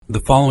The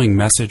following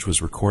message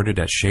was recorded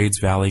at Shades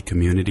Valley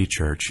Community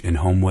Church in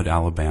Homewood,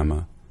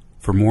 Alabama.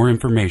 For more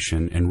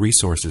information and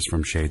resources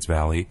from Shades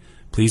Valley,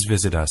 please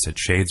visit us at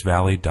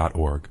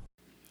shadesvalley.org.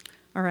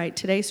 All right,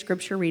 today's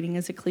scripture reading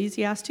is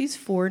Ecclesiastes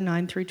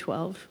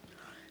 4:9-12.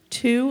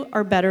 2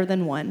 are better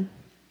than 1,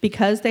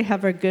 because they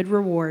have a good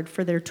reward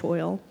for their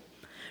toil.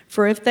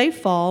 For if they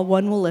fall,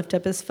 one will lift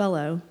up his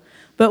fellow.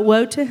 But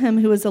woe to him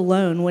who is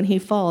alone when he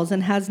falls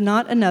and has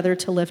not another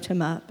to lift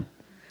him up.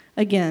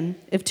 Again,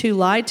 if two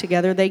lie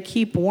together, they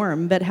keep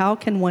warm, but how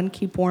can one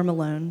keep warm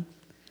alone?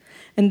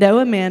 And though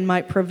a man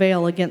might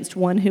prevail against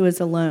one who is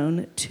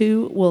alone,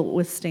 two will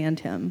withstand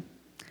him.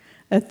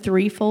 A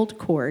threefold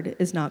cord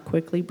is not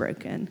quickly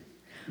broken.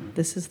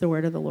 This is the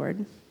word of the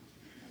Lord.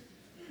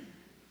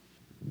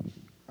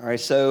 All right,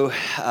 so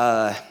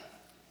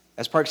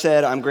as Park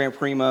said, I'm Grant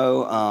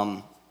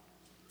Primo.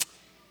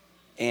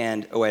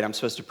 I'm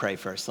supposed to pray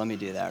first. Let me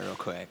do that real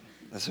quick.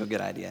 That's a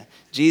good idea.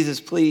 Jesus,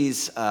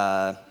 please,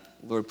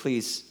 Lord,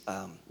 please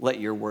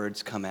let your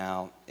words come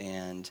out.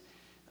 And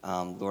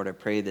Lord, I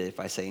pray that if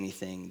I say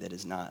anything that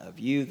is not of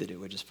you, that it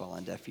would just fall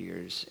on deaf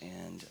ears.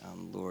 And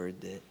Lord,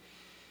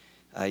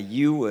 that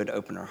you would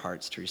open our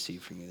hearts to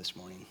receive from you this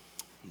morning.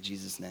 In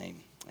Jesus' name,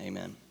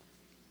 amen.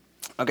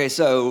 Okay,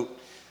 so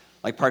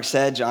like Park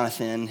said,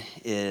 Jonathan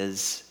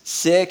is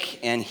sick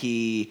and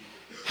he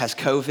has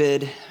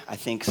COVID. I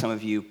think some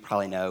of you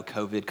probably know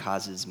COVID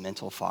causes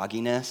mental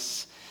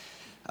fogginess.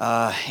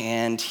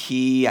 And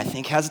he, I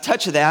think, has a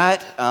touch of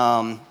that.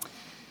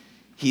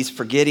 He's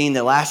forgetting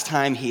the last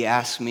time he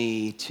asked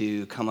me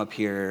to come up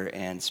here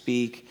and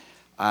speak,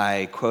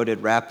 I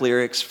quoted rap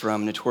lyrics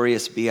from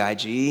Notorious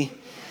B.I.G.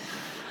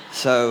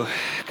 So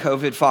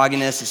COVID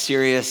fogginess is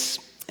serious,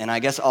 and I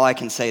guess all I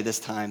can say this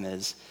time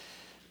is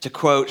to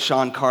quote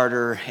Sean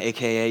Carter,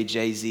 a.k.a.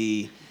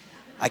 Jay-Z,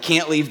 I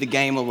can't leave the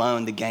game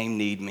alone, the game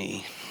need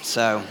me.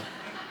 So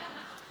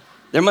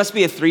there must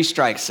be a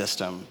 3-strike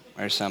system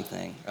or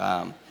something.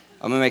 I'm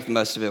going to make the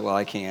most of it while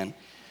I can.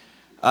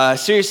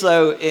 Seriously,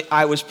 though,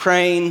 I was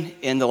praying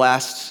in the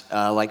last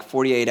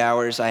 48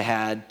 hours I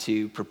had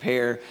to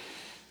prepare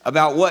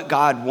about what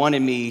God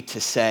wanted me to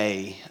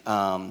say.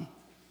 And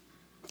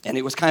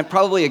it was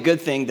probably a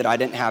good thing that I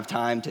didn't have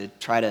time to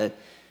try to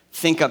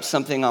think up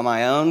something on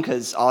my own,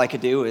 because all I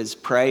could do is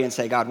pray and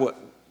say, God,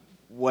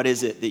 what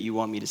is it that you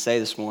want me to say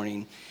this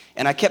morning?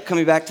 And I kept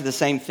coming back to the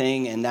same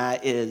thing, and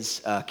that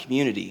is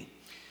community.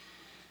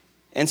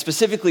 And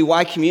specifically,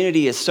 why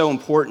community is so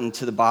important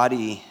to the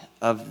body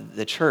of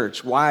the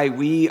church, why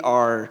we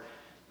are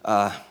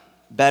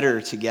better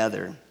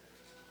together.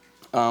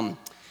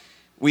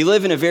 We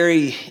live in a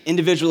very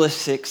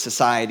individualistic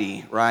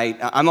society, right?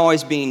 I'm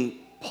always being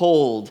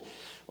pulled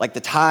like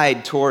the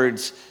tide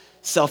towards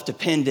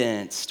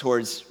self-dependence,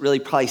 towards really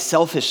probably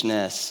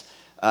selfishness,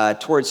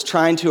 towards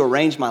trying to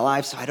arrange my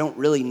life so I don't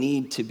really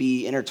need to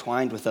be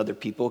intertwined with other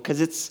people,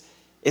 because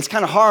it's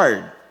kind of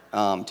hard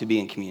to be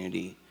in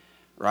community.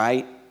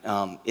 Right?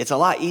 It's a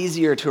lot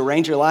easier to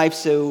arrange your life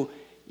so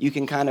you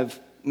can kind of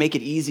make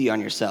it easy on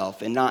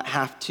yourself and not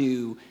have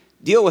to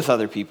deal with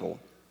other people.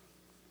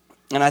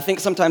 And I think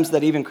sometimes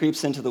that even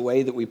creeps into the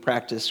way that we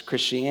practice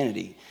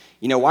Christianity.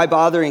 You know, why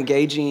bother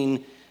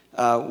engaging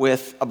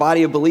with a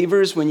body of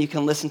believers when you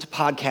can listen to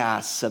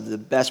podcasts of the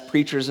best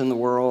preachers in the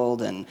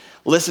world and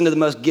listen to the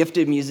most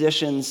gifted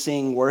musicians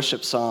sing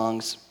worship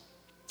songs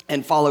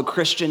and follow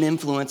Christian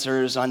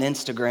influencers on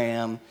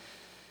Instagram?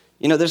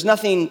 You know, there's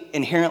nothing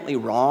inherently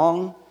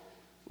wrong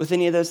with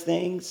any of those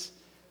things.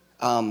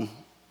 Well,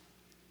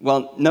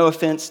 no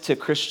offense to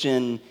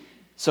Christian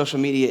social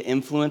media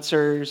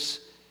influencers.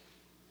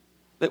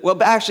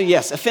 But actually,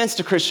 yes, offense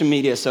to Christian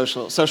media,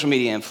 social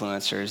media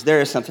influencers.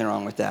 There is something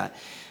wrong with that.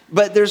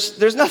 But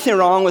there's nothing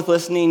wrong with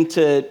listening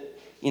to,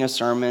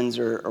 sermons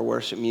or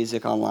worship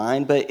music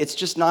online, but it's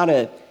just not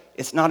a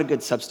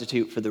good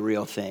substitute for the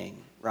real thing,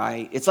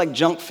 right? It's like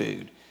junk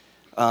food.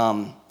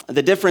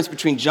 The difference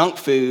between junk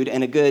food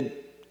and a good,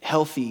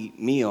 healthy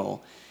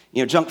meal,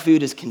 junk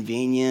food is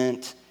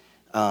convenient.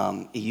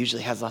 It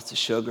usually has lots of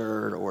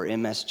sugar or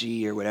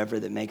MSG or whatever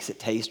that makes it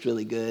taste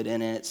really good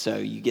in it, so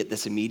you get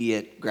this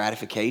immediate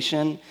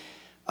gratification.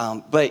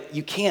 But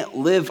you can't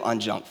live on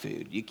junk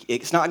food.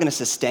 It's not going to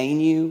sustain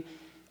you.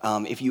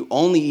 If you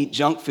only eat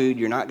junk food,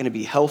 you're not going to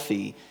be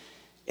healthy.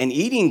 And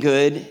eating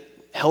good,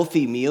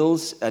 healthy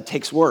meals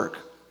takes work.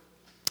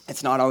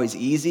 It's not always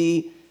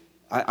easy.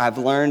 I've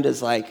learned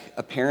as like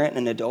a parent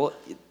and an adult,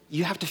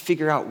 you have to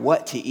figure out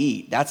what to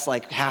eat. That's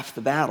like half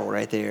the battle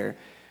right there.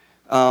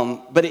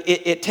 But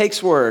it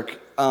takes work,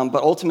 but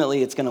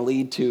ultimately it's going to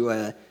lead to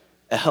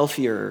a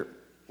healthier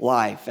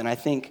life. And I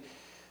think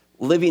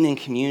living in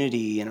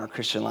community in our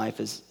Christian life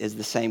is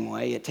the same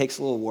way. It takes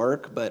a little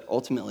work, but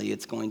ultimately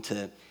it's going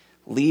to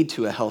lead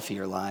to a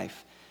healthier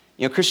life.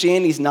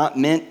 Christianity is not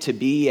meant to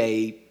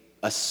be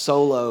a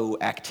solo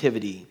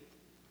activity.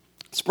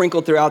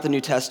 Sprinkled throughout the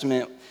New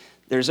Testament,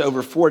 there's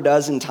over 4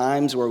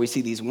 times where we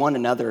see these one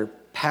another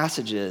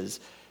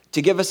passages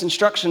to give us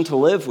instruction to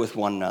live with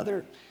one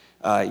another.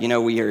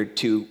 We are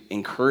to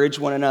encourage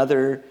one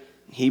another,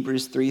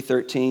 Hebrews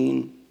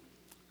 3:13.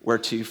 We're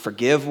to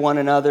forgive one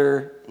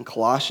another in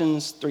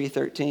Colossians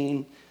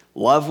 3:13,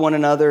 love one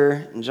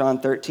another in John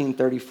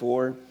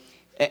 13:34,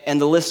 and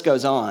the list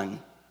goes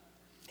on.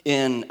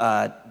 In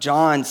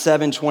John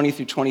 7:20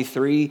 through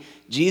 23,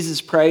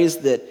 Jesus prays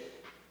that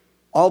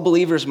all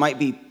believers might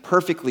be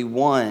perfectly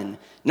one,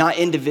 not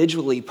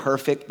individually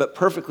perfect, but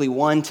perfectly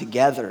one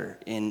together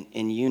in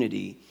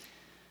unity.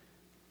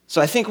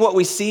 So I think what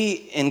we see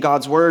in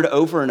God's word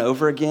over and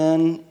over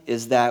again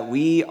is that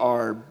we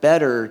are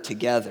better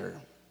together.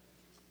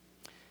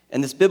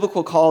 And this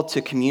biblical call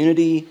to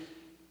community,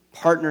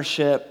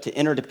 partnership, to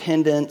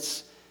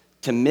interdependence,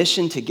 to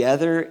mission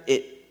together,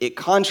 it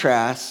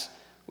contrasts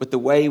with the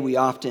way we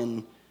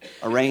often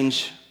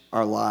arrange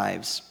our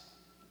lives.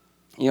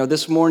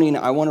 This morning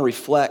I want to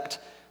reflect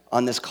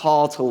on this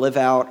call to live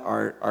out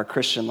our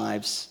Christian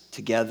lives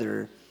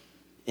together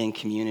in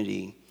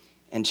community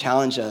and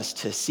challenge us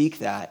to seek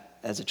that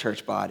as a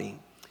church body.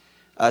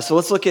 So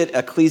let's look at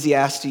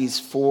Ecclesiastes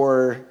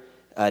 4,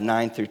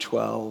 9 through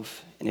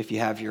 12. And if you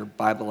have your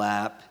Bible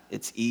app,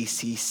 it's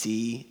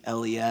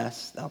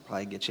ECCLES. That'll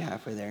probably get you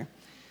halfway there.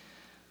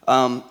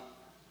 All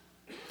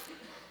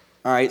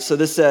right, so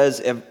this says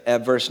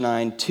at verse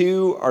 9,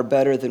 2 are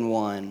better than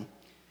 1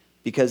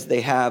 because they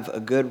have a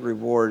good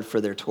reward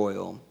for their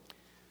toil.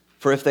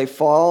 For if they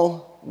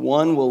fall,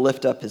 one will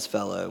lift up his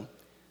fellow.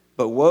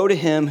 But woe to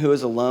him who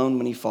is alone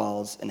when he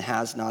falls and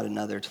has not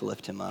another to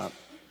lift him up.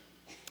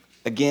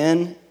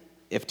 Again,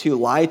 if 2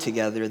 lie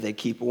together, they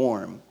keep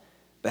warm.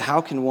 But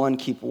how can one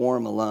keep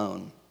warm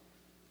alone?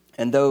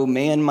 And though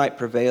man might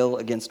prevail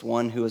against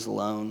one who is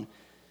alone,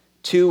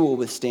 2 will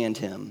withstand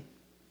him.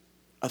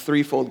 A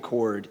threefold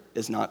cord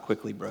is not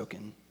quickly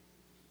broken.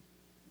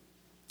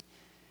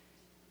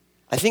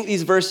 I think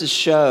these verses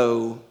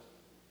show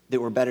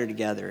that we're better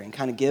together and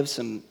kind of give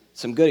some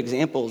good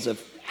examples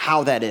of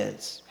how that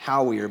is,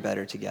 how we are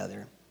better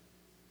together.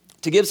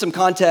 To give some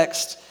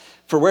context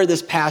for where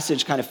this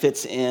passage kind of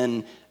fits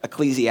in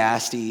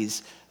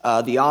Ecclesiastes,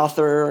 the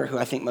author, who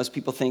I think most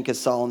people think is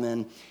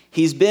Solomon,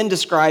 he's been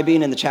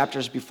describing in the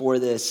chapters before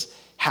this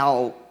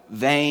how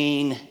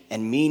vain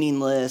and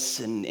meaningless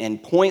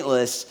and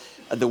pointless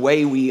the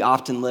way we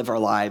often live our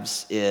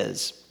lives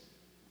is.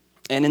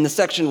 And in the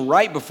section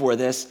right before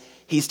this,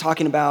 he's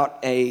talking about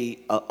a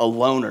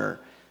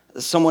loner,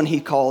 someone he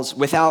calls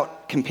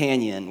without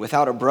companion,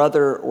 without a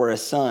brother or a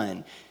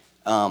son.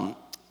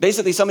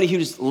 Basically somebody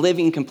who's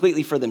living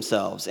completely for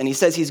themselves. And he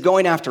says he's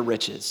going after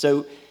riches.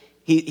 So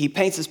he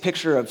paints this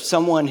picture of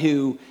someone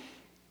who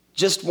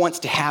just wants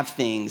to have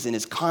things and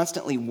is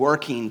constantly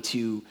working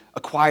to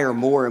acquire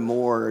more and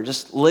more, or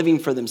just living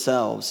for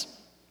themselves.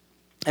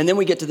 And then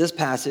we get to this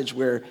passage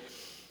where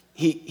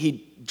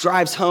he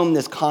drives home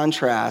this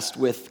contrast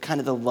with kind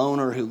of the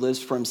loner who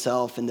lives for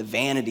himself and the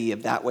vanity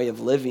of that way of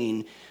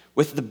living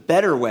with the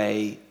better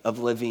way of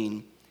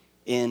living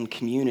in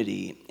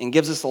community, and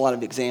gives us a lot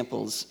of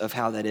examples of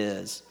how that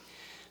is.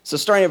 So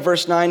starting at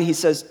verse 9, he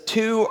says,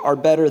 2 are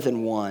better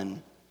than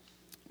 1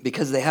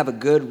 because they have a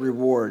good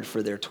reward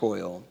for their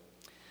toil.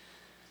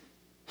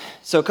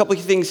 So a couple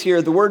of things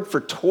here. The word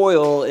for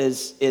toil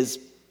is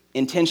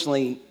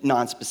intentionally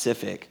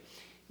nonspecific.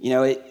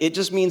 It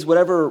just means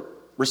whatever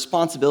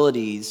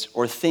responsibilities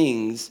or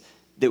things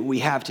that we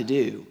have to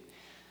do.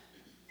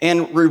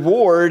 And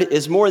reward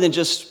is more than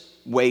just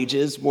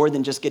wages, more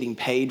than just getting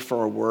paid for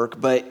our work,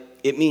 but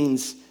it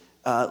means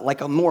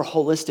like a more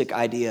holistic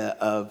idea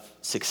of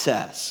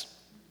success.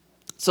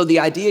 So the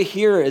idea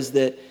here is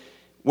that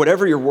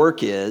whatever your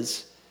work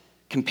is,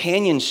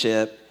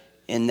 companionship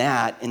in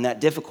that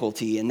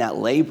difficulty, in that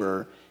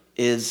labor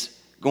is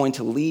going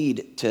to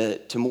lead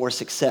to more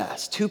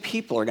success. 2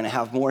 people are going to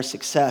have more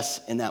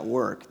success in that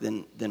work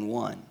than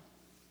one.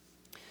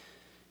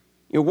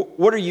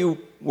 What are you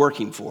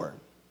working for?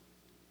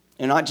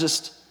 And not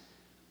just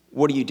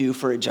what do you do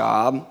for a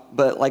job,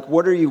 but like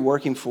what are you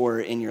working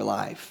for in your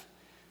life?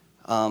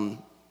 What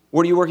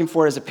are you working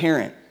for as a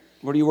parent?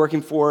 What are you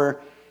working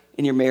for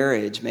in your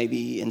marriage,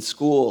 maybe in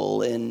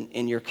school,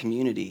 in your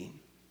community?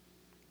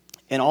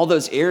 In all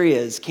those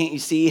areas, can't you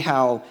see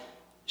how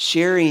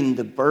sharing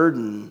the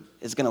burden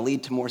is going to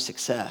lead to more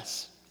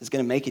success? It's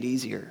going to make it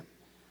easier.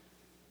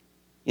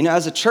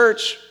 As a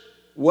church,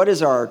 what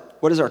is our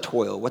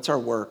toil? What's our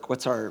work?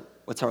 What's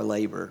our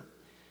labor?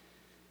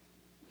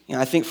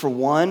 I think for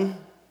one,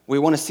 we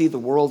want to see the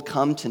world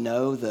come to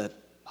know the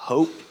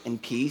hope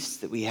and peace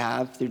that we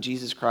have through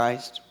Jesus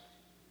Christ.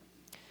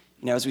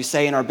 As we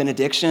say in our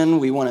benediction,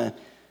 we want to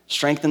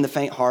strengthen the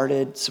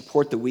faint-hearted,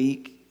 support the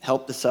weak,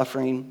 help the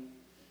suffering.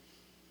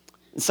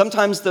 And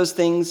sometimes those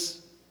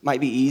things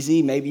might be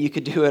easy. Maybe you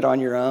could do it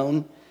on your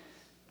own.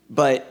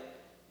 But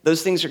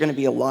those things are going to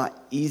be a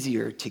lot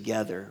easier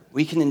together.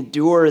 We can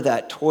endure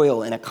that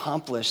toil and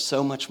accomplish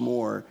so much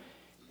more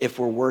if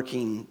we're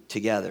working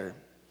together.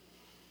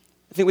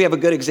 I think we have a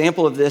good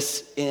example of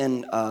this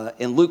in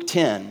Luke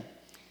 10.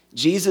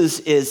 Jesus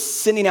is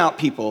sending out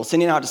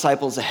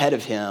disciples ahead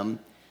of him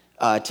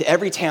to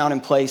every town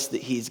and place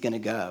that he's going to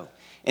go.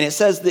 And it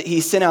says that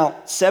he sent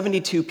out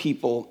 72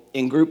 people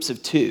in groups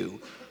of 2.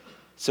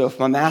 So if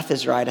my math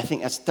is right, I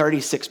think that's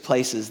 36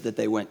 places that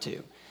they went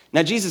to.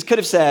 Now, Jesus could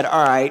have said,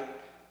 all right,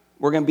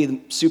 we're going to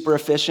be super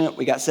efficient.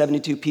 We got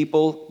 72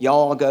 people. Y'all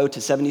all go to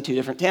 72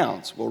 different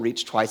towns. We'll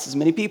reach twice as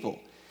many people.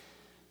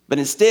 But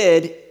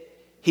instead,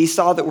 he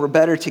saw that we're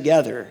better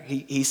together.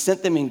 He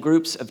sent them in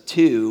groups of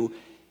 2,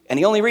 and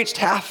he only reached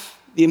half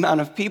the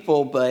amount of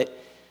people, but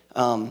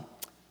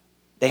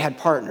they had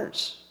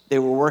partners. They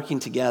were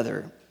working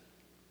together.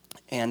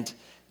 And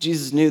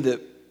Jesus knew that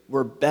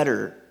we're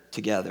better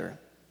together.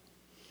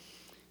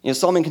 You know,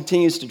 Solomon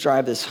continues to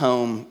drive this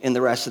home in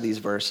the rest of these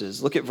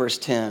verses. Look at verse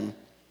 10.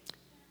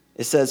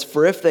 It says,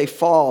 "For if they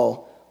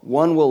fall,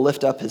 one will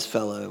lift up his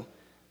fellow,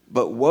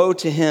 but woe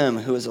to him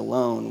who is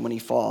alone when he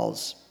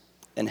falls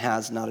and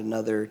has not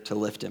another to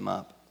lift him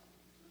up."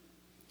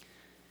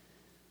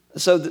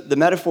 So the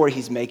metaphor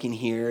he's making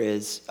here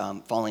is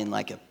falling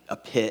like a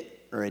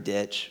pit or a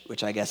ditch,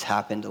 which I guess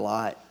happened a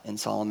lot in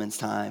Solomon's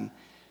time.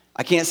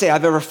 I can't say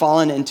I've ever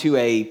fallen into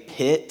a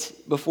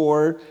pit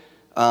before,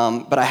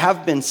 but I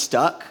have been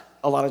stuck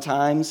a lot of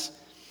times.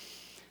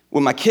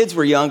 When my kids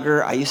were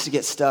younger, I used to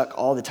get stuck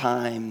all the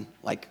time,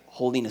 like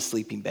holding a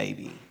sleeping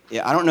baby.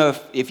 Yeah, I don't know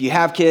if you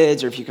have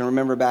kids or if you can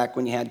remember back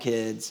when you had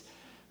kids,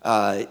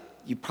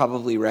 you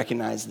probably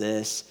recognize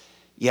this.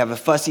 You have a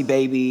fussy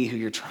baby who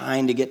you're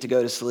trying to get to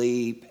go to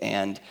sleep,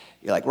 and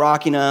you're like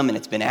rocking them, and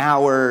it's been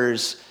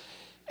hours.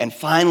 And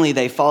finally,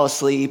 they fall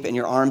asleep, and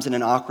your arm's in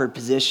an awkward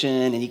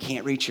position, and you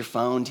can't reach your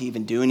phone to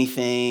even do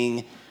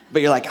anything.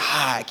 But you're like,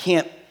 I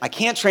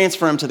can't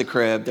transfer them to the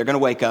crib. They're going to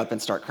wake up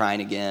and start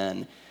crying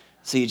again.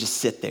 So you just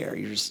sit there.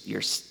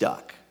 You're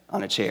stuck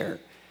on a chair.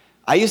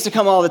 I used to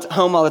come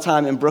home all the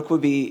time, and Brooke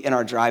would be in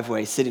our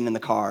driveway sitting in the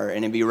car,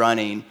 and it'd be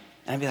running.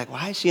 And I'd be like,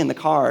 why is she in the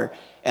car?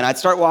 And I'd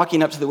start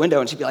walking up to the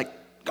window, and she'd be like,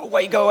 go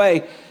away, go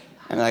away.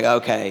 I'm like,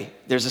 okay,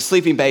 there's a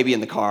sleeping baby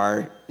in the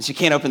car, and she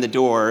can't open the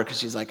door because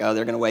she's like, oh,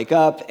 they're going to wake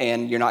up,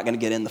 and you're not going to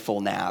get in the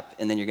full nap,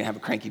 and then you're going to have a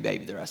cranky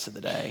baby the rest of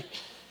the day.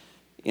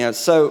 You know,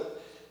 so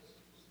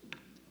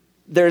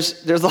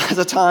there's lots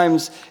of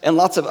times and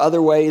lots of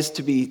other ways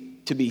to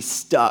be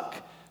stuck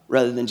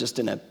rather than just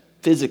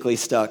physically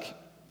stuck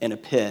in a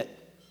pit.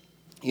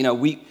 You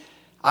know,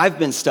 I've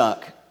been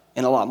stuck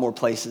in a lot more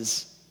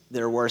places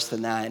that are worse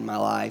than that in my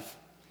life.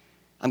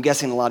 I'm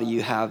guessing a lot of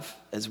you have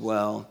as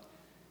well.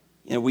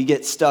 You know, we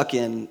get stuck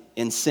in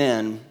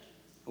sin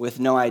with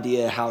no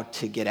idea how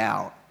to get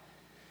out.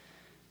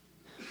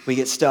 We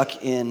get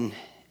stuck in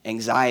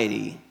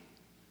anxiety.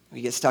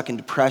 We get stuck in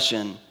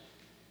depression,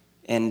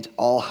 and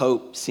all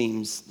hope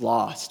seems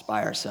lost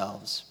by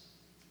ourselves.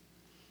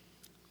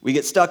 We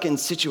get stuck in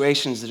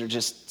situations that are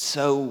just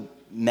so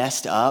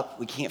messed up,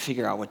 we can't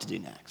figure out what to do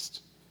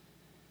next.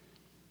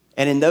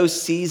 And in those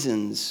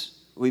seasons,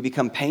 we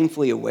become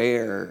painfully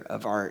aware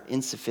of our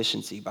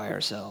insufficiency by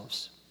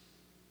ourselves.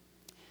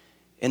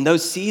 In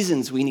those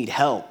seasons, we need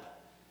help.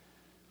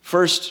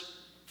 First,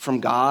 from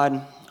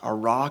God, our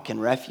rock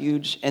and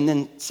refuge, and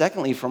then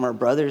secondly, from our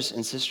brothers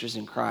and sisters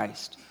in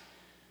Christ.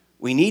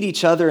 We need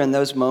each other in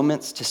those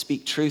moments to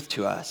speak truth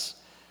to us,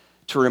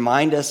 to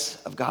remind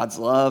us of God's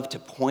love, to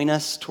point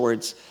us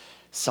towards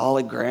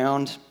solid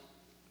ground,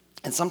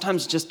 and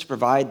sometimes just to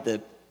provide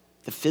the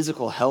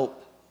physical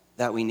help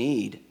that we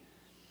need.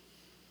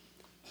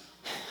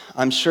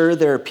 I'm sure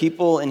there are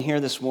people in here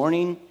this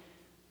morning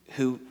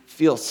who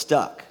feel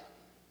stuck,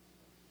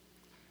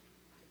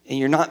 and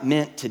you're not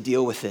meant to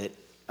deal with it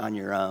on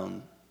your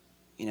own.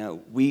 You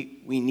know,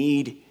 we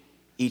need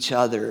each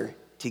other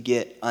to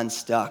get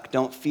unstuck.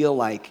 Don't feel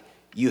like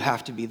you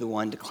have to be the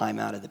one to climb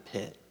out of the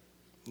pit.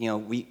 You know,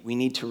 we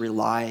need to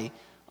rely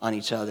on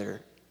each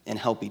other and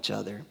help each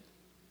other.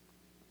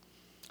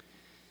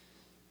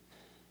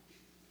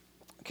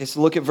 Okay,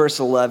 so look at verse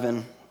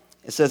 11.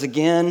 It says,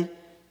 again,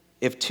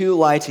 if two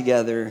lie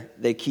together,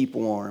 they keep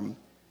warm.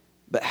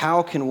 But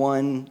how can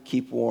one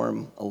keep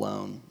warm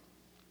alone?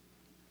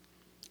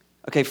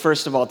 Okay,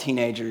 first of all,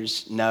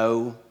 teenagers,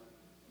 no,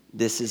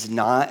 this is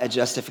not a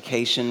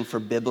justification for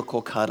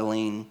biblical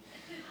cuddling.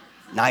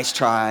 Nice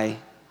try.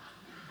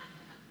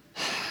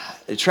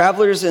 The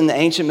travelers in the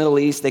ancient Middle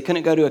East, they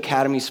couldn't go to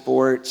Academy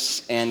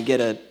Sports and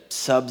get a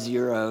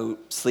Sub-Zero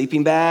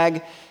sleeping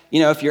bag. You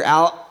know, if you're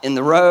out in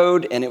the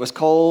road and it was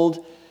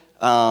cold,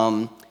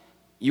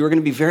 you were going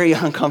to be very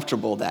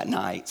uncomfortable that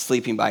night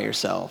sleeping by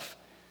yourself.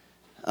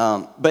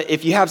 But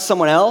if you have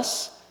someone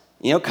else,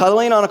 you know,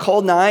 cuddling on a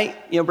cold night,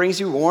 you know, brings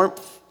you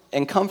warmth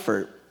and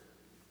comfort.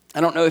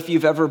 I don't know if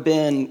you've ever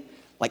been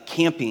like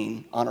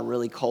camping on a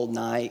really cold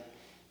night.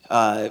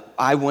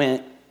 I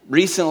went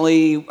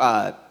recently,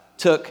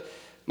 took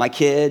my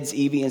kids,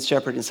 Evie and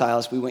Shepherd and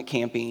Silas, we went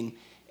camping,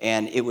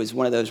 and it was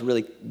one of those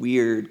really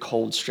weird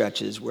cold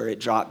stretches where it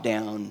dropped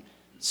down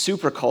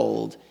super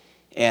cold,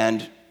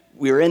 and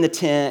we were in the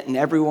tent, and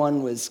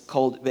everyone was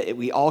cold, but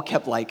we all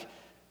kept like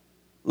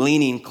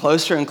leaning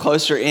closer and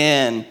closer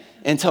in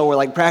until we're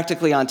like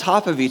practically on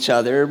top of each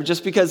other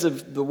just because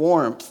of the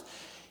warmth,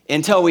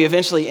 until we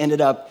eventually ended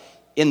up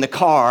in the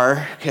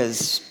car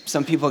because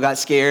some people got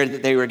scared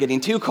that they were getting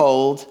too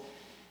cold,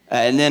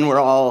 and then we're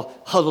all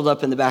huddled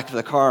up in the back of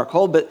the car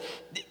cold. But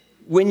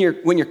when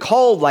you're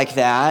cold like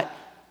that,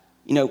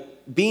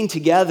 being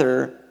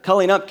together,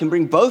 cuddling up can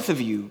bring both of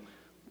you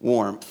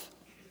warmth.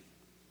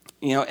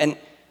 And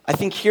I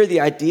think here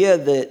the idea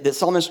that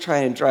Psalmist is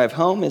trying to drive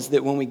home is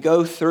that when we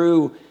go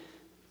through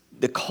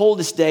the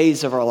coldest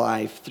days of our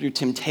life, through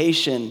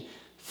temptation,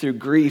 through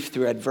grief,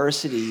 through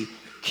adversity,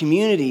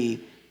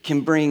 community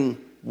can bring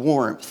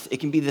warmth.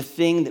 It can be the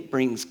thing that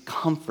brings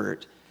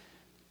comfort.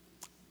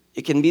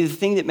 It can be the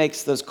thing that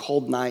makes those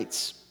cold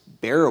nights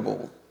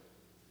bearable.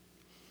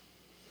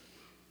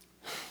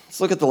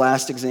 Let's look at the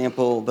last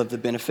example of the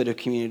benefit of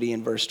community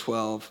in verse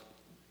 12.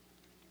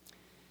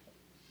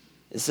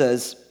 It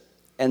says,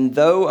 "And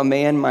though a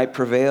man might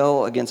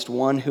prevail against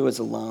one who is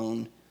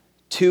alone,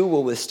 two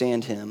will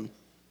withstand him.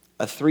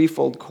 A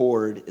threefold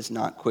cord is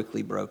not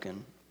quickly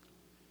broken."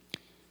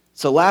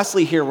 So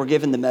lastly here, we're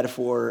given the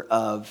metaphor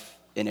of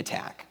an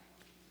attack.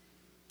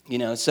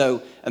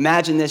 So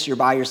imagine this, you're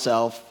by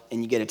yourself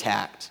and you get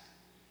attacked,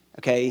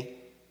 okay?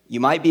 You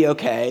might be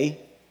okay,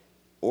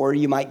 or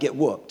you might get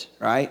whooped,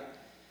 right?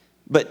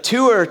 But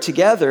two are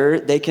together,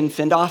 they can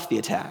fend off the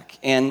attack.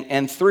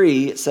 And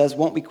three, it says,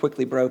 won't be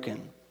quickly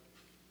broken.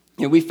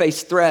 We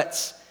face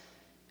threats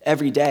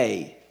every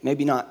day,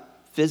 maybe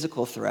not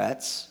physical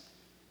threats,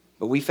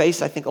 but we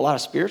face, I think, a lot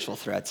of spiritual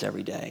threats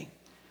every day.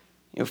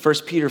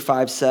 1 Peter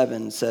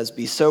 5:7 says,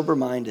 "Be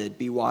sober-minded,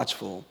 be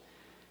watchful.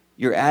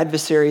 Your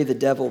adversary, the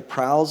devil,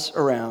 prowls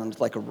around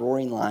like a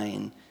roaring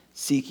lion,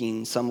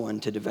 seeking someone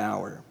to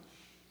devour."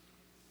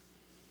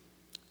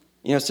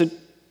 So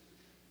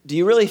do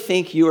you really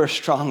think you are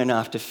strong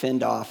enough to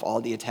fend off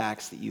all the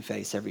attacks that you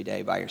face every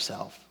day by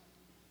yourself?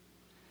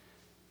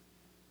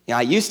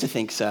 I used to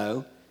think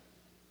so,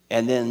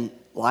 and then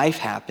life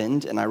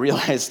happened, and I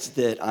realized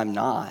that I'm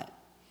not.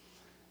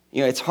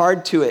 It's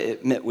hard to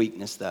admit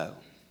weakness, though.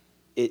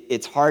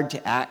 It's hard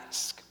to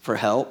ask for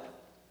help.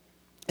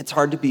 It's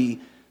hard to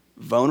be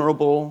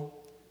vulnerable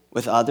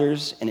with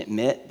others and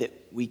admit that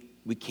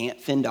we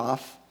can't fend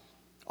off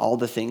all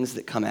the things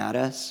that come at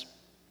us.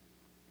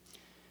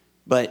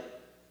 But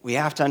we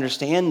have to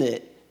understand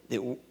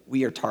that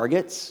we are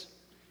targets,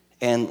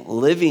 and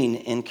living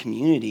in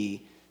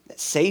community, that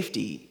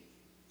safety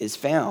is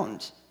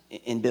found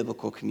in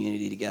biblical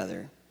community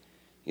together.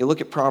 You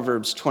look at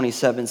Proverbs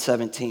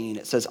 27:17.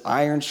 It says,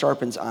 "Iron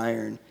sharpens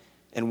iron,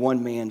 and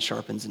one man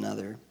sharpens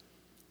another."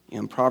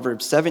 In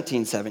Proverbs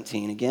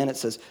 17:17, again, it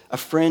says, "A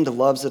friend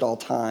loves at all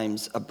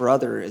times, a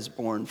brother is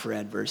born for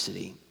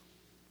adversity."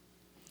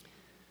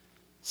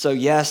 So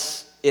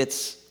yes,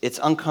 it's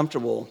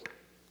uncomfortable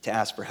to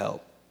ask for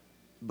help,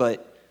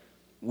 but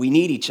we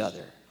need each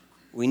other.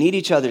 We need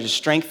each other to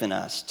strengthen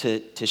us,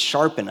 to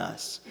sharpen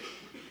us.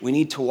 We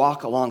need to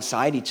walk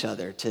alongside each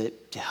other,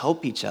 to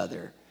help each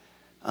other,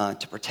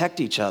 to protect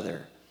each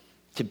other,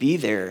 to be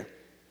there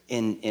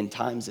in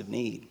times of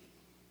need.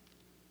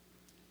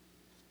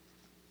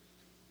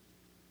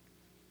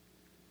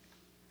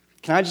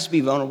 Can I just be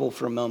vulnerable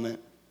for a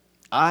moment?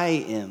 I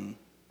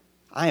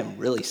am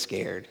really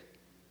scared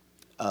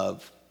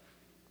of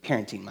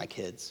parenting my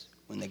kids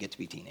when they get to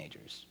be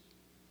teenagers.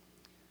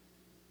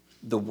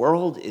 The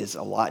world is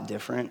a lot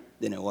different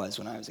than it was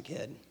when I was a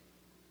kid,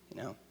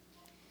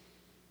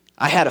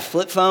 I had a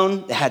flip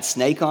phone that had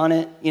Snake on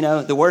it.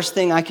 The worst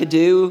thing I could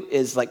do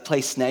is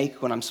play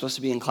Snake when I'm supposed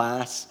to be in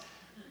class.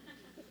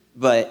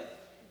 But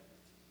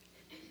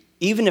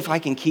even if I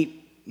can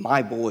keep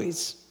my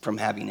boys from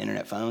having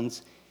internet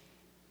phones,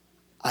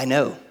 I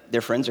know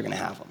their friends are going to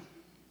have them.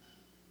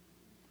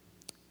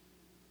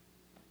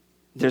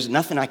 There's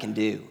nothing I can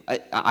do.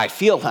 I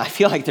feel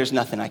like there's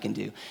nothing I can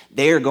do.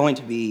 They are going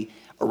to be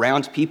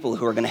around people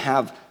who are going to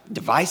have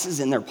devices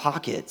in their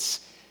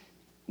pockets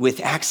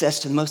with access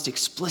to the most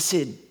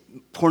explicit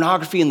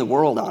pornography in the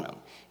world on them,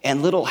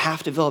 and little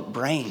half-developed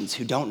brains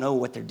who don't know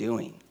what they're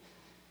doing.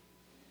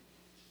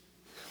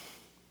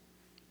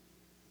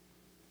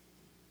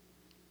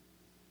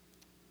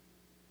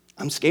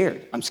 I'm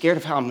scared. I'm scared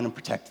of how I'm going to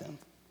protect them.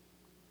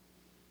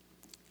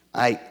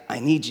 I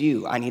need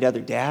you. I need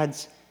other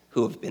dads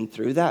who have been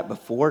through that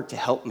before to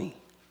help me.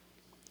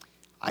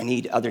 I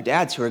need other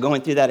dads who are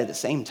going through that at the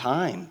same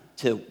time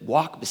to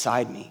walk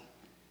beside me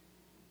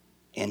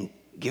and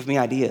give me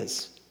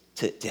ideas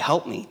to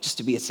help me, just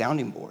to be a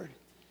sounding board.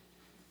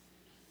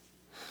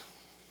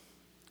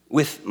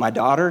 With my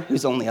daughter,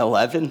 who's only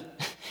 11,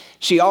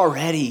 she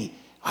already,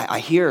 I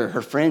hear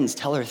her friends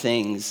tell her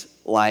things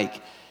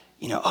like,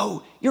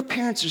 "Oh, your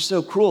parents are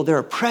so cruel. They're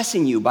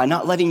oppressing you by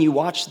not letting you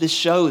watch this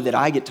show that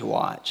I get to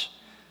watch."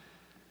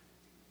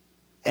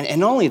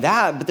 And not only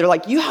that, but they're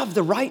like, "You have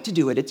the right to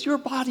do it. It's your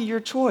body, your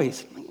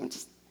choice."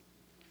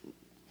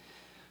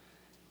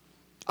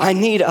 I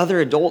need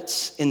other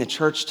adults in the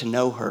church to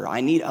know her.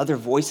 I need other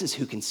voices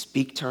who can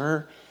speak to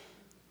her,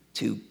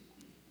 to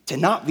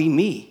not be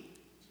me,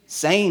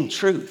 saying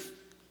truth,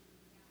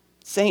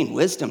 saying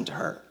wisdom to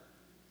her.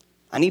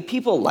 I need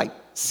people like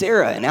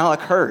Sarah and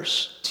Alec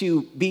Hirsch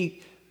to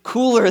be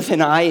cooler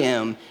than I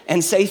am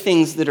and say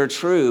things that are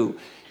true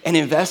and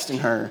invest in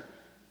her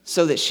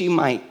so that she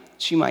might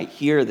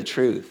hear the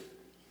truth.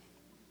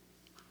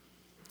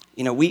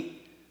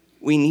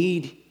 We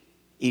need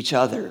each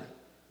other.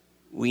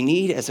 We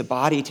need, as a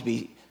body, to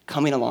be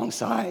coming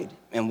alongside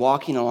and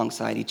walking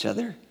alongside each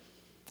other,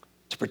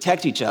 to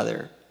protect each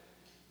other,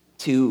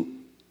 to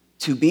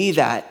be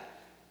that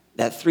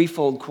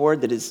threefold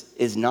cord that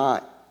is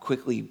not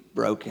quickly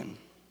broken.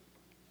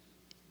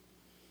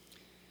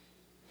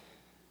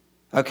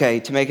 Okay,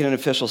 to make it an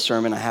official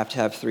sermon, I have to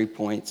have 3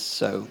 points,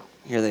 so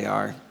here they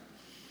are.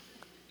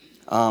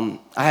 I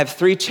have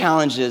 3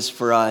 challenges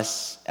for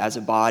us as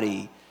a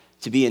body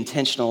to be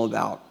intentional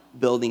about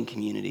building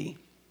community.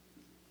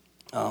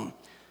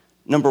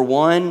 Number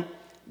 1,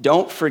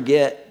 don't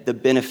forget the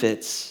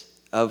benefits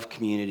of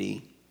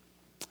community.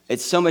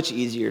 It's so much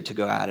easier to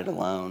go at it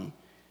alone.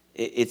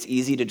 It's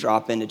easy to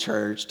drop into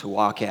church, to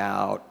walk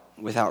out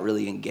without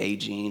really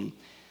engaging.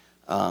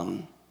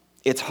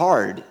 It's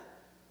hard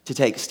to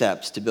take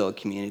steps to build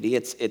community.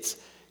 It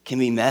can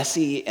be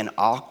messy and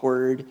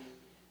awkward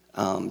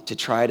to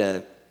try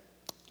to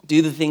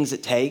do the things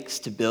it takes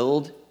to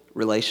build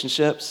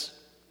relationships.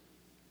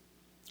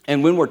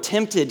 And when we're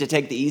tempted to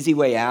take the easy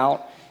way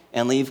out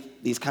and leave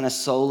these kind of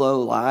solo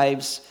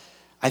lives,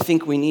 I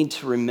think we need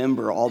to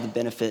remember all the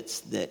benefits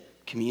that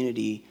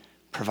community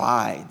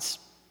provides.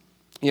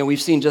 You know,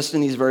 we've seen just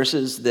in these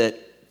verses that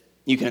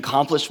you can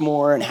accomplish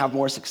more and have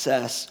more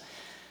success.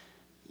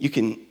 You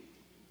can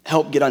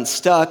help get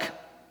unstuck.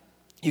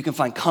 You can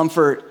find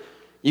comfort.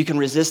 You can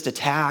resist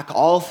attack,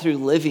 all through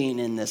living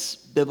in this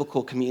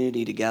biblical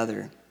community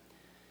together.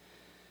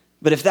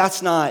 But if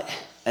that's not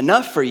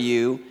enough for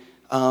you,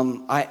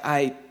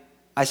 I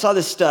saw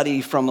this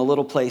study from a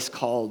little place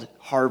called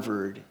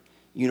Harvard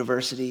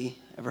University.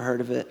 Ever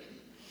heard of it?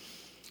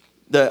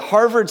 The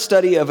Harvard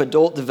study of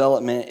adult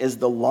development is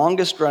the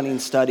longest running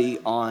study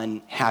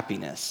on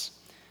happiness.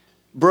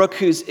 Brooke,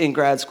 who's in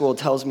grad school,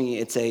 tells me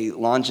it's a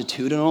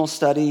longitudinal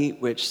study,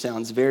 which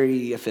sounds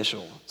very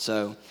official.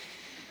 So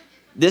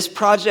this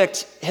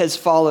project has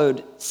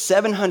followed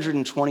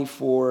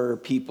 724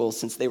 people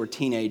since they were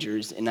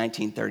teenagers in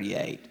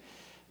 1938.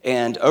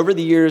 And over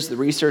the years, the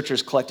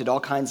researchers collected all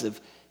kinds of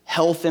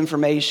health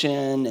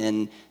information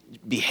and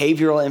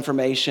behavioral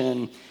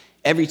information.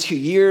 Every 2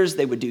 years,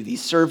 they would do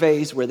these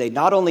surveys where they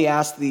not only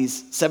asked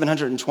these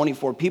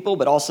 724 people,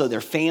 but also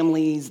their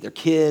families, their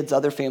kids,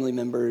 other family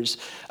members,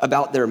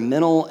 about their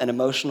mental and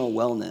emotional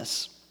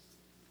wellness.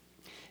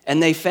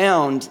 And they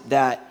found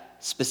that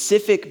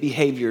specific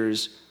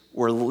behaviors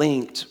were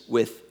linked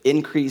with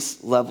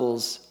increased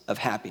levels of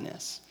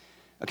happiness.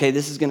 Okay,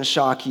 this is going to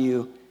shock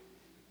you.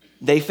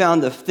 They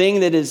found the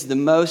thing that is the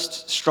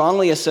most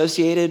strongly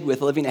associated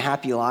with living a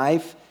happy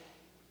life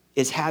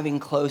is having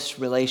close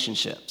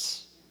relationships.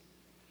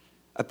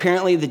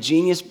 Apparently, the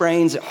genius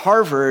brains at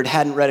Harvard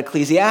hadn't read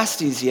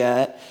Ecclesiastes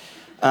yet.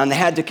 They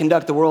had to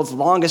conduct the world's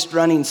longest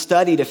running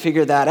study to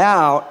figure that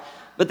out.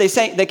 But they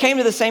came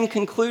to the same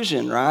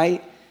conclusion,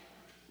 right?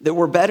 That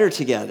we're better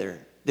together,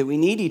 that we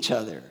need each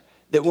other,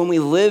 that when we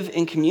live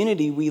in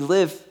community, we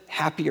live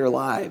happier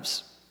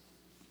lives.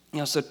 You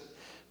know, so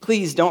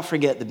please don't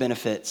forget the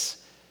benefits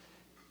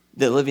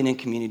that living in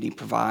community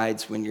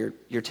provides when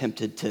you're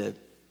tempted to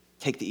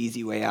take the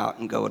easy way out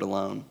and go it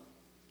alone.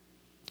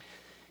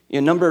 You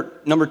know,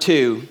 number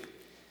 2,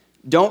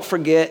 don't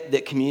forget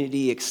that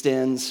community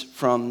extends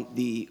from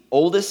the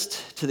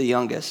oldest to the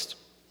youngest.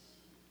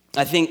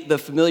 I think the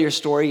familiar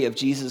story of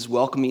Jesus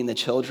welcoming the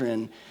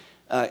children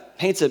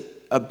paints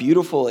a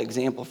beautiful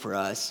example for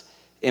us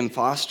in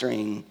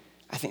fostering,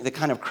 I think, the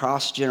kind of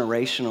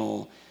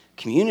cross-generational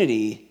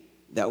community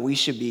that we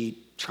should be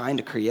trying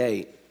to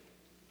create.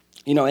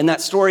 You know, in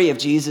that story of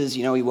Jesus,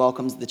 you know, he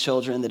welcomes the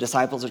children. The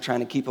disciples are trying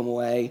to keep them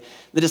away.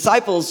 The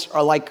disciples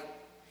are like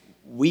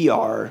we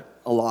are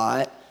a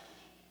lot.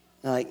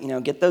 They're like, you know,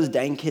 get those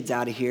dang kids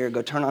out of here.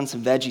 Go turn on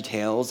some Veggie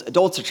Tales.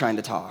 Adults are trying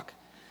to talk.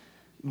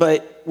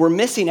 But we're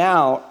missing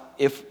out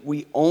if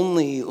we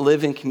only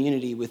live in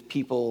community with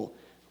people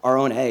our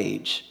own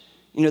age.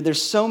 You know,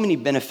 there's so many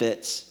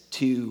benefits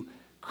to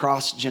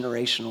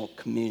cross-generational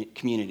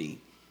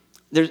community.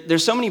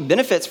 There's so many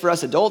benefits for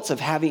us adults of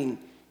having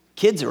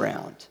kids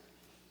around.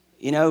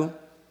 You know,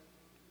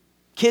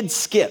 kids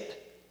skip.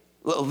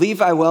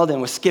 Levi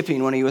Weldon was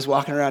skipping when he was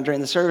walking around during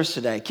the service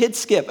today. Kids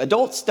skip.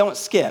 Adults don't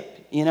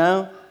skip, you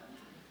know?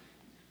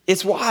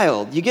 It's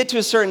wild. You get to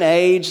a certain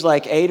age,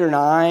 like 8 or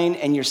 9,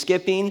 and you're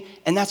skipping,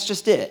 and that's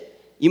just it.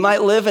 You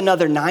might live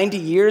another 90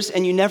 years,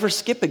 and you never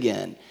skip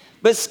again.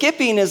 But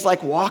skipping is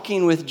like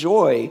walking with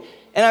joy.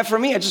 And for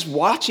me, just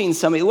watching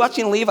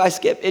Levi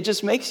skip, it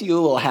just makes you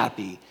a little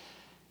happy,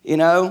 you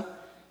know?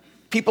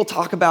 People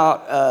talk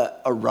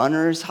about a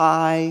runner's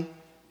high,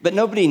 but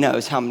nobody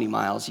knows how many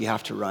miles you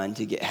have to run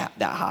to get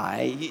that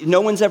high. No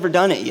one's ever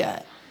done it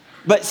yet.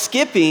 But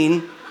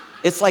skipping,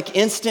 it's like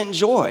instant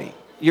joy.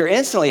 You're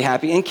instantly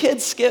happy, and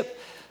kids skip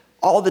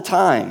all the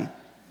time.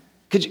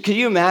 Could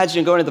you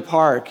imagine going to the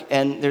park,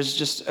 and there's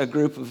just a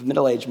group of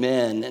middle-aged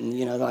men, and,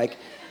 you know, like,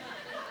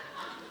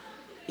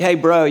 hey,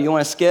 bro, you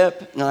want to skip?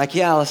 And they're like,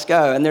 yeah, let's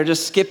go. And they're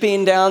just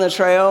skipping down the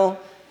trail.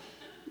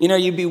 You know,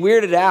 you'd be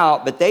weirded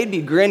out, but they'd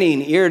be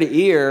grinning ear to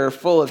ear,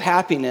 full of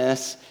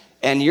happiness,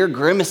 and you're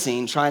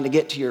grimacing trying to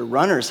get to your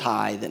runner's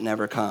high that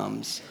never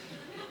comes.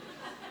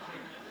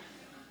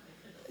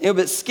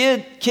 But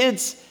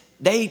kids,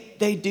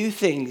 they do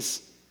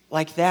things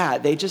like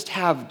that. They just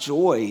have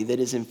joy that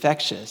is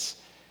infectious.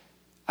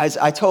 As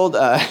I told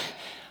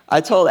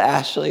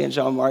Ashley and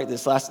John Mark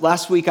this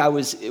last week. I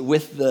was in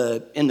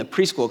the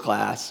preschool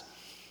class,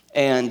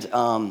 and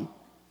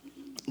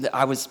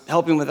I was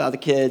helping with other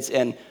kids.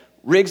 And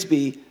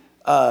Rigsby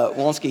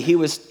Wolski,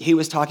 he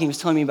was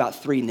telling me about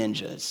Three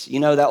Ninjas. You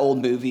know that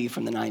old movie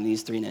from the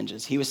 90s, Three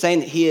Ninjas. He was saying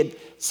that he had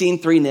seen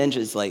Three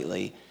Ninjas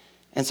lately.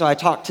 And so I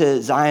talked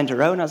to Zion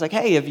Duro, and I was like,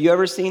 hey, have you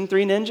ever seen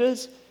Three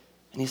Ninjas?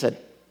 And he said,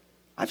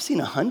 I've seen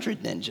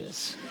 100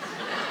 ninjas.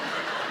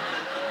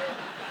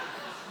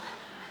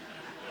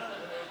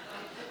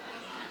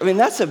 I mean,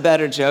 that's a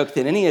better joke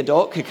than any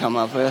adult could come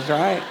up with,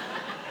 right?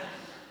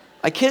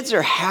 Like, kids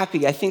are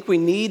happy. I think we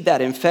need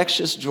that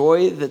infectious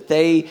joy that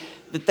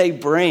they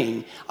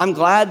bring. I'm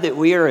glad that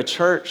we are a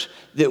church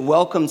that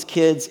welcomes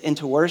kids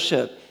into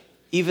worship,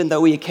 even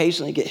though we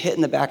occasionally get hit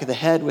in the back of the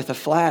head with a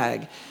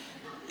flag.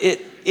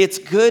 It's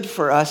good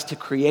for us to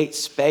create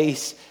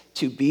space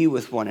to be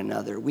with one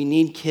another. We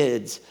need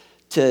kids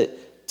to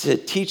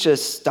teach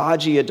us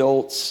stodgy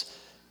adults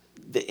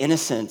the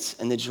innocence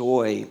and the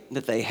joy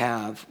that they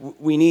have.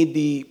 We need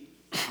the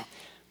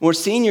more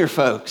senior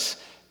folks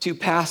to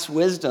pass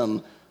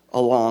wisdom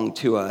along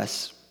to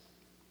us.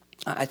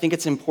 I think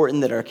it's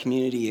important that our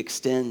community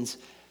extends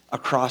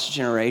across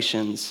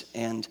generations,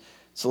 and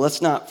so let's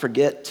not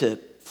forget to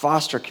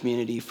foster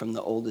community from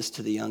the oldest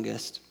to the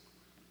youngest.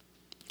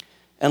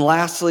 And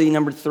lastly,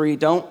 number 3,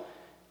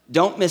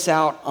 don't miss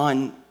out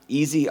on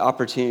easy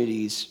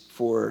opportunities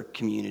for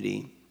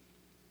community.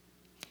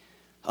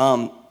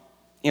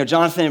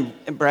 Jonathan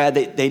and Brad,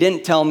 they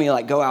didn't tell me,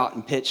 like, go out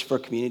and pitch for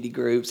community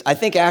groups. I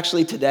think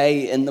actually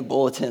today in the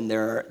bulletin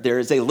there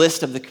is a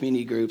list of the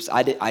community groups.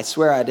 I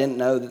swear I didn't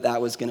know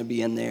that was going to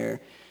be in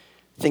there.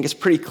 I think it's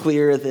pretty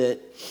clear that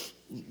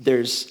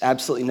there's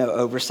absolutely no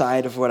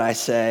oversight of what I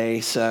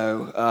say.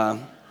 So,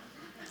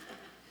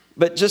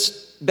 but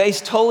just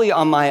based totally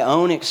on my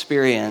own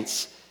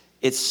experience,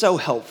 it's so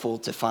helpful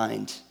to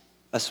find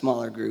a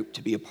smaller group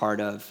to be a part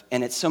of.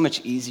 And it's so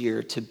much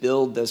easier to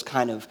build those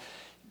kind of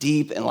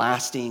deep and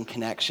lasting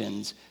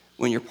connections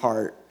when you're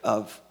part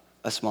of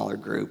a smaller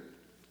group.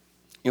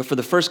 For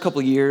the first couple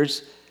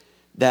years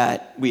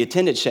that we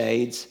attended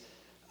Shades,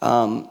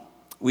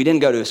 we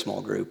didn't go to a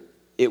small group.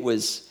 It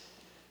was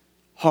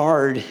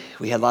hard.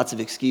 We had lots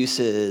of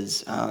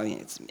excuses.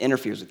 It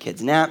interferes with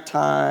kids' nap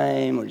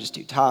time. We're just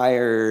too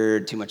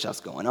tired. Too much else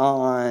going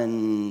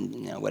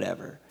on.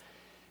 Whatever.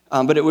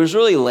 But it was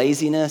really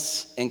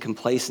laziness and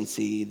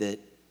complacency that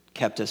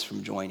kept us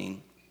from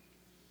joining.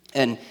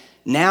 And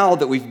now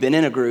that we've been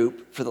in a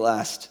group for the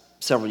last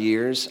several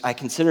years, I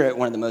consider it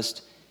one of the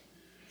most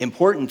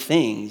important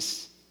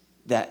things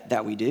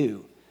that we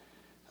do.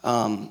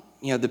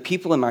 The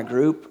people in my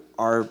group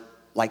are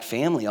like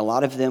family. A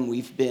lot of them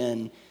we've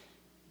been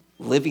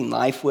living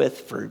life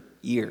with for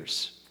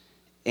years.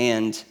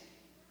 And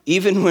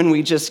even when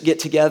we just get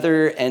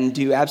together and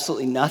do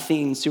absolutely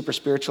nothing super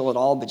spiritual at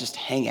all, but just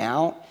hang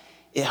out,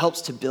 it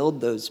helps to build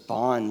those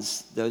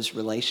bonds, those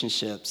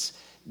relationships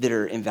that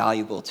are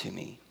invaluable to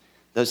me.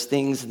 Those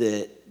things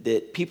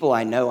that people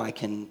I know I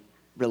can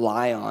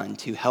rely on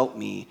to help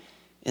me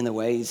in the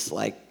ways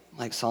like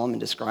Solomon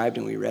described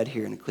and we read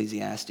here in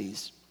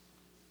Ecclesiastes.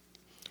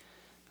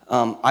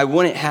 I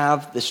wouldn't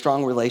have the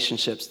strong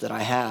relationships that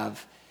I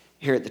have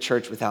here at the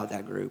church without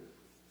that group.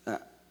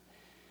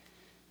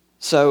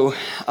 So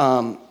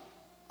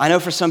I know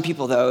for some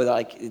people, though,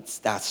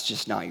 that's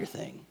just not your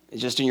thing.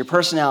 It's just in your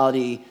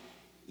personality,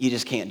 you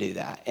just can't do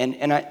that.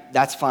 And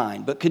that's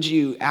fine. But could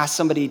you ask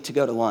somebody to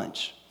go to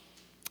lunch?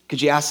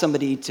 Could you ask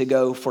somebody to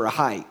go for a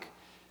hike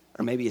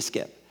or maybe a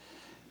skip?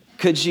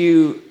 Could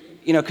you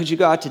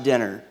go out to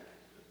dinner?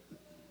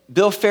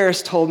 Bill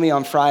Ferris told me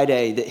on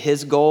Friday that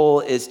his goal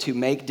is to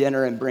make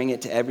dinner and bring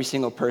it to every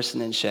single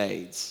person in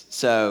Shades.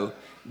 So,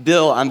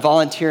 Bill, I'm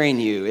volunteering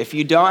you. If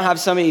you don't have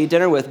somebody to eat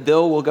dinner with,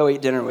 Bill will go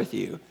eat dinner with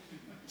you.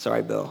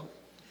 Sorry, Bill.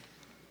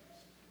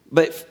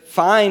 But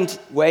find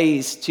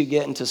ways to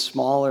get into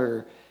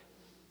smaller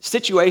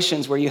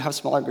situations where you have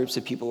smaller groups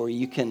of people where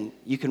you can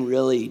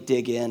really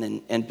dig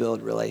in and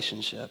build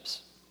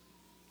relationships.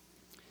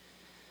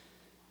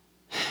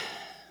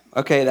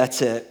 Okay,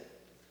 that's it.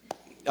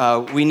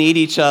 We need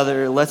each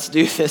other. Let's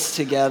do this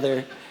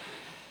together.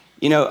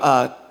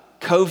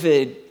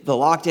 COVID, the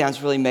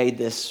lockdowns really made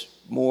this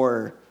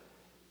more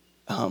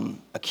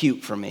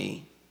acute for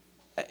me.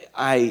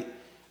 I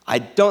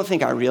don't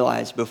think I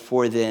realized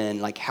before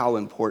then how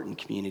important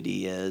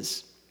community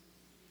is,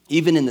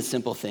 even in the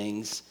simple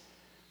things.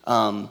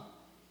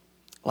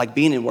 Like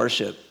being in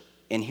worship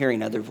and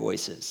hearing other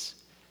voices.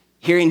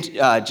 Hearing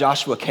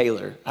Joshua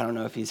Kaler, I don't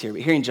know if he's here,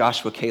 but hearing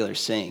Joshua Kaler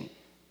sing,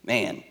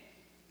 man,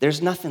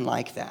 there's nothing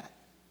like that.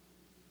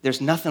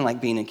 There's nothing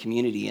like being in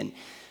community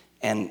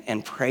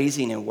and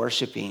praising and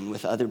worshiping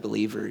with other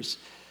believers.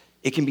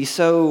 It can be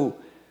so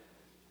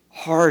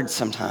hard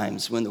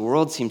sometimes when the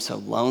world seems so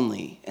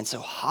lonely and so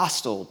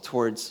hostile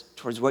towards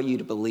what you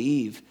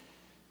believe,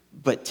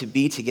 but to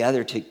be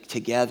together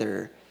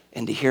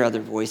and to hear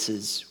other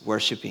voices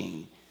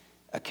worshiping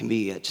can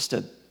be just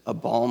a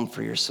balm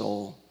for your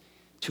soul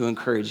to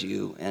encourage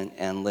you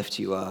and lift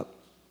you up.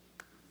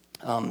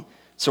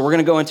 So we're going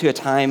to go into a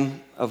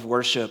time of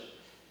worship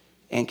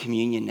and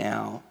communion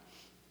now,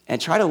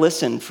 and try to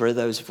listen for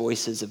those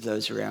voices of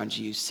those around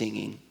you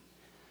singing.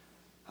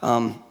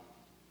 And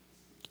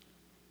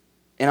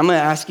I'm going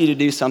to ask you to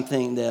do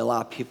something that a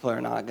lot of people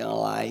are not going to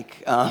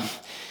like.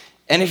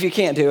 And if you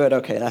can't do it,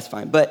 okay, that's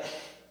fine. But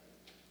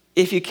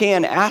if you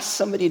can, ask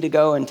somebody to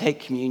go and take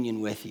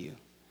communion with you.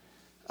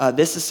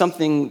 This is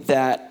something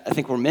that I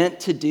think we're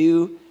meant to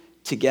do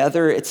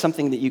together. It's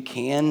something that you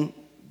can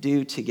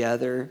do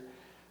together.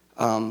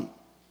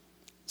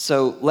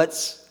 So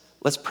let's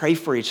pray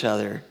for each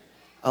other.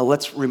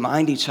 Let's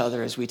remind each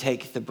other as we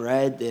take the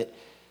bread that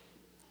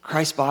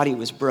Christ's body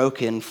was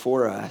broken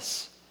for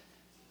us,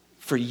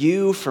 for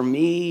you, for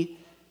me,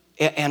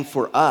 and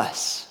for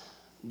us,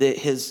 that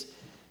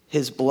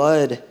his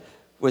blood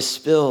was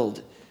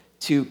spilled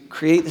to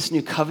create this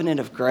new covenant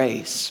of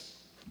grace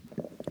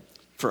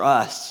for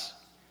us.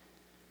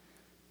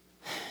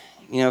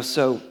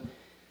 So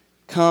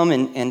come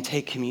and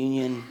take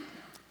communion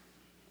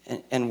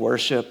and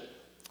worship.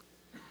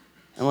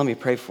 And let me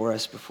pray for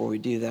us before we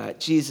do that.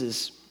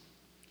 Jesus,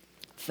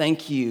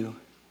 thank you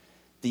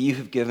that you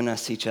have given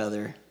us each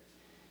other.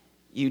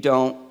 You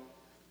don't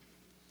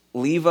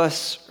leave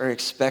us or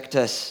expect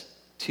us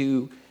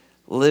to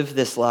live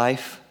this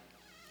life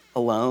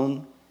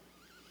alone,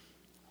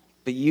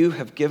 but you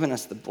have given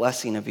us the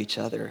blessing of each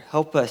other.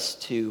 Help us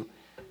to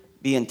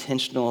be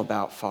intentional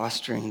about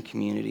fostering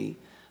community.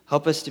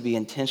 Help us to be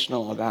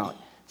intentional about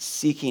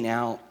seeking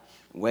out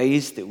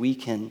ways that we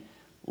can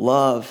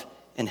love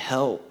and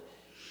help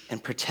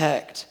and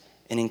protect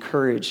and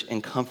encourage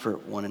and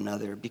comfort one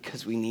another,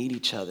 because we need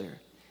each other.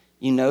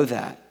 You know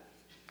that.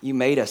 You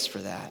made us for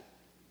that.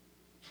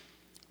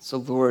 So,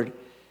 Lord,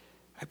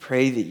 I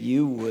pray that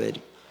you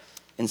would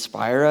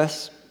inspire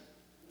us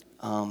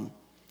and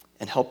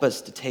help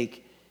us to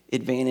take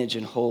advantage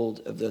and hold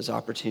of those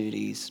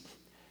opportunities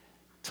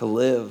to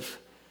live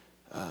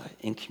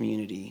in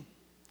community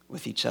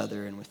with each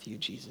other and with you,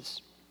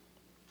 Jesus.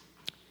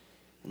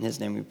 In his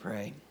name we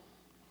pray.